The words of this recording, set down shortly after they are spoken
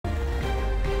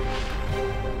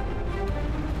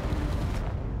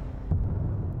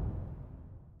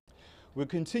We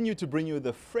continue to bring you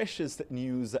the freshest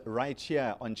news right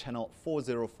here on channel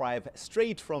 405,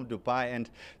 straight from Dubai. And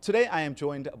today I am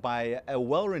joined by a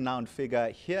well-renowned figure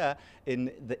here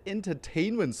in the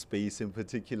entertainment space, in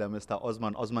particular, Mr.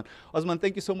 Osman Osman. Osman,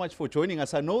 thank you so much for joining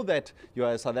us. I know that you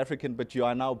are a South African, but you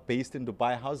are now based in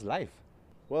Dubai. How's life?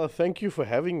 Well, thank you for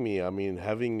having me. I mean,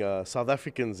 having South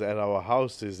Africans at our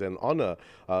house is an honor,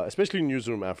 especially in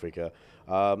Newsroom Africa.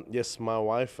 Yes, my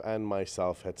wife and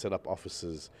myself had set up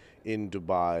offices in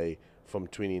Dubai from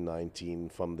 2019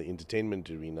 from the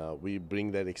entertainment arena. We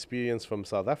bring that experience from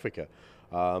South Africa.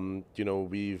 We're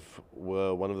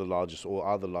one of the largest, or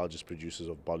are the largest producers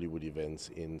of Bollywood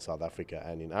events in South Africa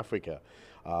and in Africa,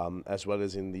 as well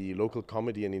as in the local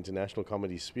comedy and international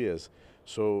comedy spheres.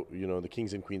 So, the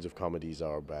Kings and Queens of Comedy is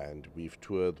our band. We've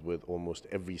toured with almost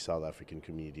every South African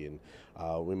comedian.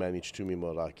 We manage Tumi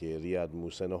Morake, Riyad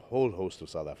Musa, and a whole host of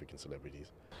South African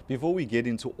celebrities. Before we get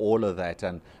into all of that,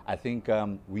 and I think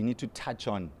we need to touch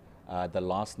on the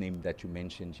last name that you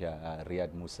mentioned here,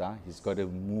 Riyad Musa. He's got a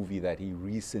movie that he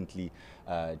recently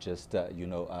went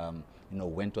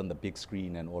on the big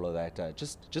screen and all of that.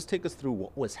 Just take us through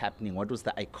what was happening. What was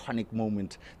the iconic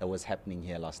moment that was happening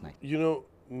here last night?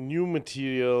 New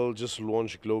material just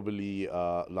launched globally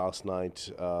last night.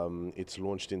 It's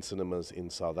launched in cinemas in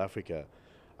South Africa.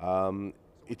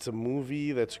 It's a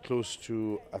movie that's close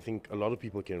to, I think a lot of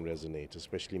people can resonate,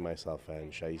 especially myself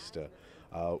and Shaista.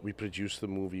 We produced the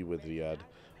movie with Riyadh.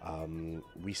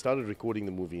 We started recording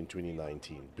the movie in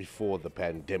 2019, before the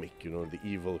pandemic, the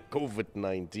evil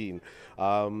COVID-19,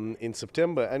 in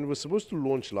September, and was supposed to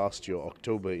launch last year,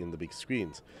 October, in the big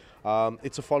screens.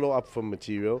 It's a follow-up from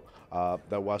material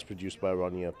that was produced by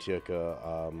Ronnie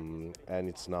Aptierka, and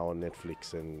it's now on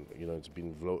Netflix, and it's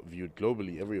been viewed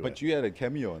globally everywhere. But you had a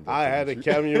cameo on that. I had a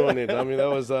cameo on it. I mean, that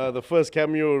was the first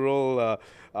cameo role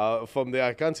from there.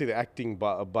 I can't say the acting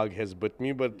bug has bit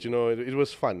me, but it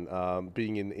was fun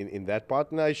being in that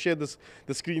part. And I shared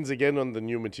the screens again on the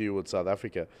new material with South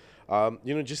Africa.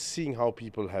 Just seeing how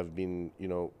people have been,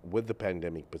 with the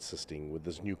pandemic persisting, with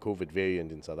this new COVID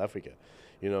variant in South Africa.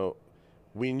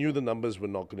 We knew the numbers were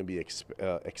not going to be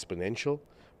exponential,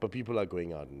 but people are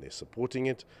going out and they're supporting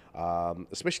it,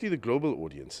 especially the global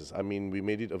audiences. I mean, we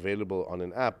made it available on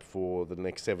an app for the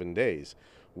next 7 days,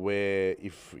 where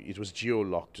if it was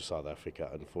geo-locked to South Africa,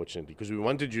 unfortunately, because we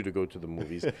wanted you to go to the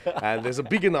movies. And there's a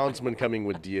big announcement coming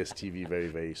with DSTV very,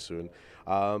 very soon,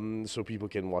 so people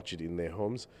can watch it in their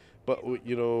homes. But,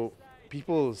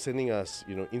 people sending us,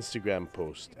 Instagram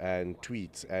posts and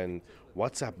tweets and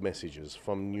WhatsApp messages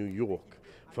from New York,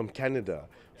 from Canada,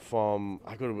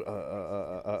 I got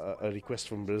a request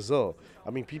from Brazil. I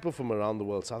mean, people from around the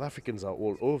world. South Africans are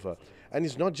all over. And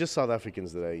it's not just South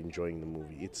Africans that are enjoying the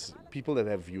movie. It's people that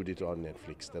have viewed it on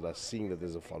Netflix that are seeing that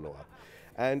there's a follow-up.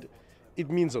 And it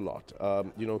means a lot.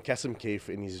 Kasim Kaif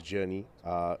in his journey,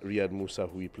 Riyad Musa,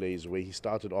 who he plays, where he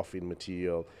started off in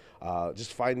material,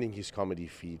 just finding his comedy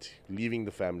feet, leaving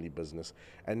the family business,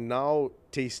 and now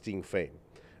tasting fame,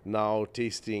 now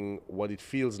tasting what it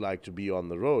feels like to be on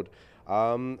the road.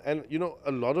 And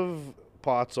a lot of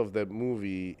parts of that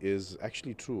movie is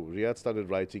actually true. Riyad started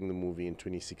writing the movie in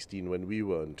 2016 when we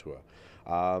were on tour.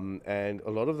 And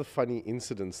a lot of the funny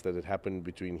incidents that had happened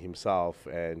between himself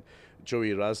and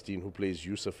Joey Razdin, who plays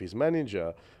Yusuf, his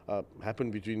manager,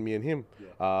 happened between me and him.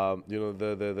 Yeah.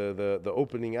 The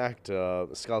opening act,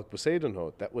 Skalk Poseidon,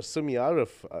 that was Simi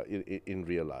Arif in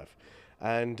real life.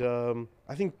 And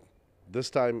I think this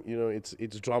time, it's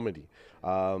dramedy.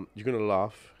 You're going to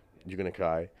laugh, you're going to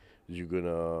cry, you're going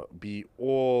to be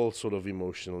all sort of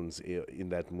emotions in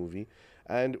that movie.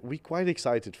 And we're quite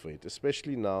excited for it,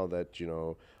 especially now that,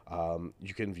 you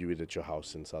can view it at your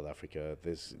house in South Africa.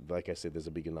 Like I said, there's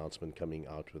a big announcement coming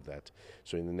out with that.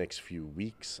 So in the next few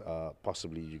weeks,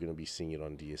 possibly you're going to be seeing it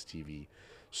on DSTV.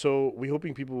 So we're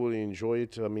hoping people will enjoy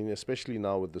it. I mean, especially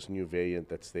now with this new variant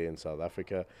that's there in South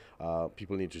Africa,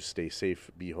 people need to stay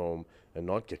safe, be home, and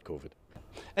not get COVID.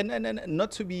 And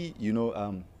not to be,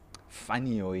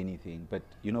 funny or anything, but,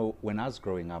 when I was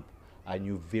growing up, I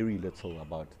knew very little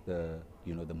about the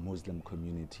Muslim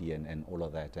community and all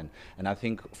of that. And I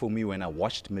think for me, when I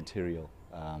watched material,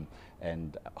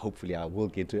 and hopefully I will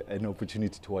get an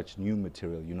opportunity to watch new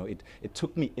material, it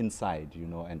took me inside,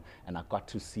 and I got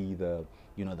to see the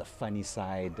funny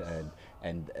side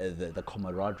and the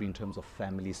camaraderie in terms of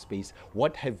family space.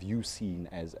 What have you seen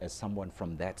as someone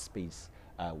from that space,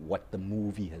 what the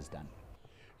movie has done?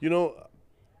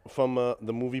 From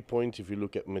the movie point, if you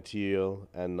look at material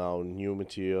and now new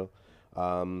material,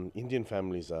 Indian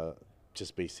families are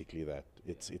just basically that.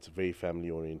 It's very family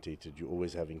orientated. You're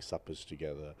always having suppers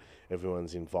together.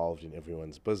 Everyone's involved in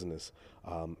everyone's business.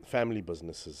 Family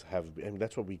businesses have, and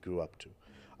that's what we grew up to.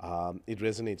 It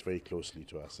resonates very closely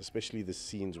to us, especially the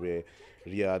scenes where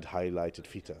Riyadh highlighted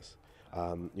Fitas.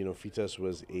 Fitas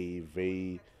was a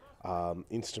very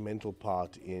instrumental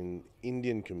part in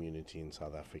Indian community in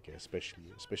South Africa,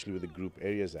 especially with the Group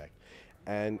Areas Act.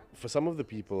 And for some of the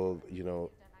people,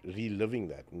 reliving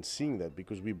that and seeing that,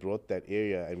 because we brought that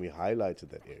area and we highlighted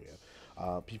that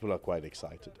area, people are quite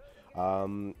excited.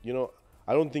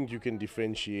 I don't think you can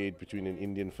differentiate between an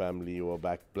Indian family or a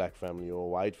black family or a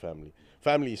white family.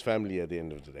 Family is family at the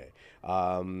end of the day.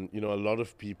 A lot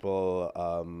of people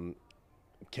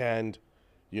can't,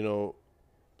 you know,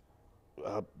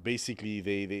 basically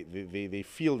they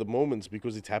feel the moments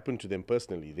because it's happened to them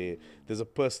personally. There's a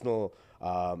personal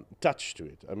touch to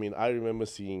it. I mean, I remember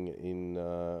seeing in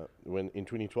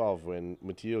 2012 when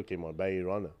Material came out by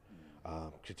Irana,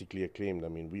 critically acclaimed. I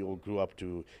mean, we all grew up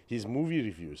to his movie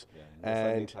reviews.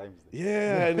 And Sunday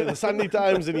Times. And the Sunday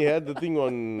Times, and he had the thing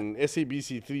on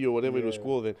SABC3 or whatever it was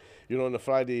called. And on a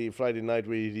Friday night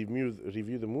where he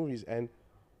reviewed the movies, and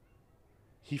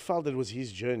he felt that it was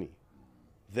his journey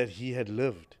that he had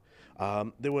lived.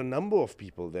 There were a number of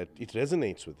people that it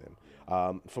resonates with them,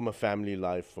 from a family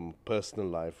life, from personal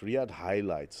life. Riyadh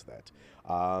highlights that.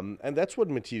 And that's what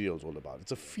Material's all about.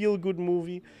 It's a feel-good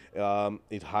movie.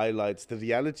 It highlights the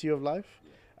reality of life,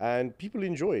 and people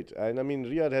enjoy it. And I mean,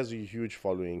 Riyadh has a huge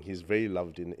following. He's very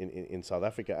loved in South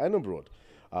Africa and abroad.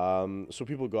 So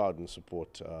people go out and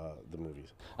support the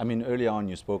movies. I mean, earlier on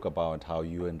you spoke about how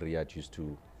you and Riyadh used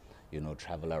to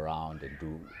travel around and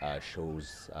do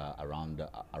shows around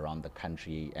the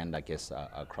country and I guess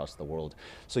across the world.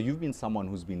 So you've been someone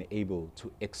who's been able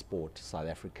to export South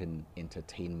African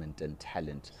entertainment and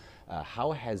talent.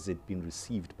 How has it been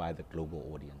received by the global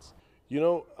audience?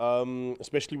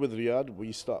 Especially with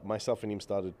Riyadh, myself and him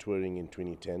started touring in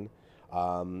 2010.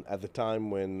 At the time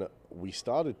when we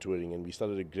started touring, and we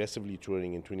started aggressively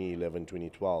touring in 2011,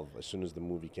 2012, as soon as the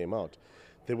movie came out,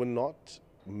 there were not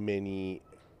many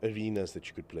arenas that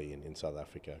you could play in South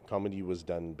Africa. Comedy was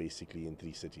done basically in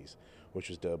 3 cities, which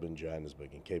was Durban,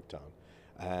 Johannesburg, and Cape Town.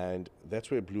 And that's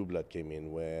where Blue Blood came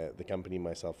in, where the company,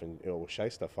 myself and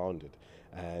Shaista founded.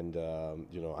 And,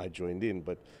 I joined in.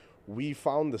 But we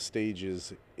found the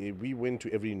stages. We went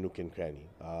to every nook and cranny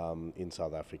in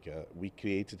South Africa. We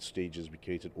created stages, we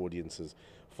created audiences,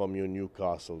 from your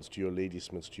Newcastles to your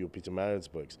Ladysmiths to your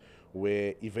Pietermaritzburgs,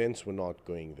 where events were not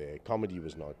going there, comedy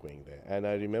was not going there. And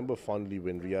I remember fondly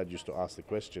when Riyadh used to ask the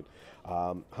question,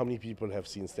 how many people have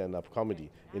seen stand-up comedy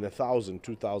in 1,000,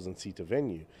 2,000 seater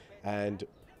venue? And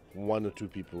 1 or 2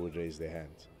 people would raise their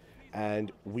hands.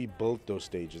 And we built those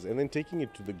stages, and then taking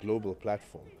it to the global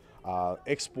platform.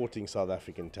 Exporting South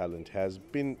African talent has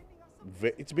been,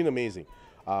 it's been amazing.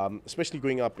 Especially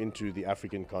going up into the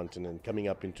African continent, coming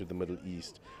up into the Middle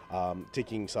East,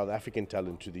 taking South African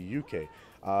talent to the UK.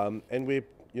 And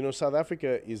South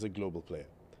Africa is a global player.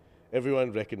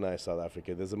 Everyone recognizes South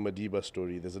Africa. There's a Madiba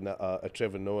story, there's a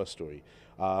Trevor Noah story,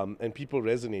 and people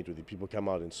resonate with it. People come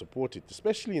out and support it,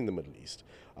 especially in the Middle East.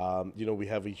 We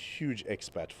have a huge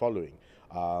expat following,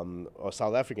 or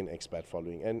South African expat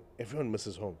following, and everyone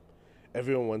misses home.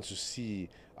 Everyone wants to see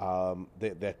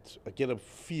get a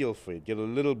feel for it, get a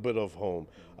little bit of home,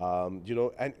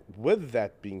 and with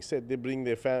that being said, they bring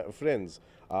their friends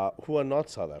who are not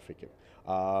South African.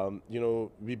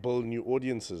 We build new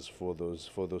audiences for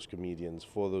those comedians,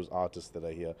 for those artists that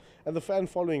are here, and the fan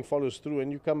following follows through,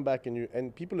 and you come back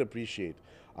and people appreciate,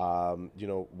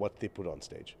 what they put on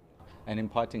stage. And in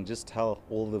parting, just tell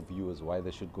all the viewers why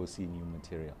they should go see New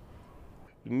Material.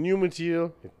 New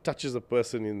Material, it touches a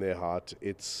person in their heart.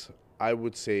 It's, I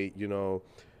would say,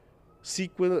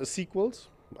 sequels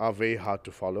are very hard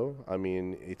to follow. I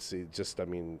mean,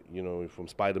 from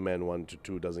Spider-Man 1 to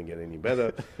 2 doesn't get any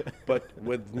better. But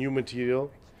with New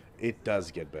Material, it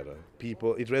does get better. It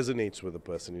resonates with the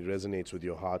person. It resonates with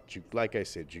your heart. Like I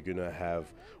said, you're going to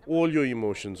have all your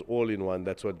emotions all in one.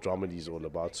 That's what dramedy is all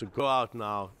about. So go out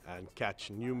now and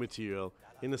catch New Material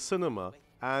in a cinema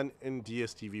and in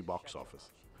DSTV box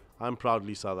office. I'm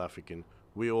proudly South African.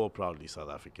 We're all proudly South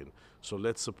African. So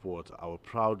let's support our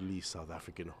proudly South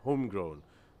African homegrown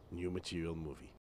New Material movie.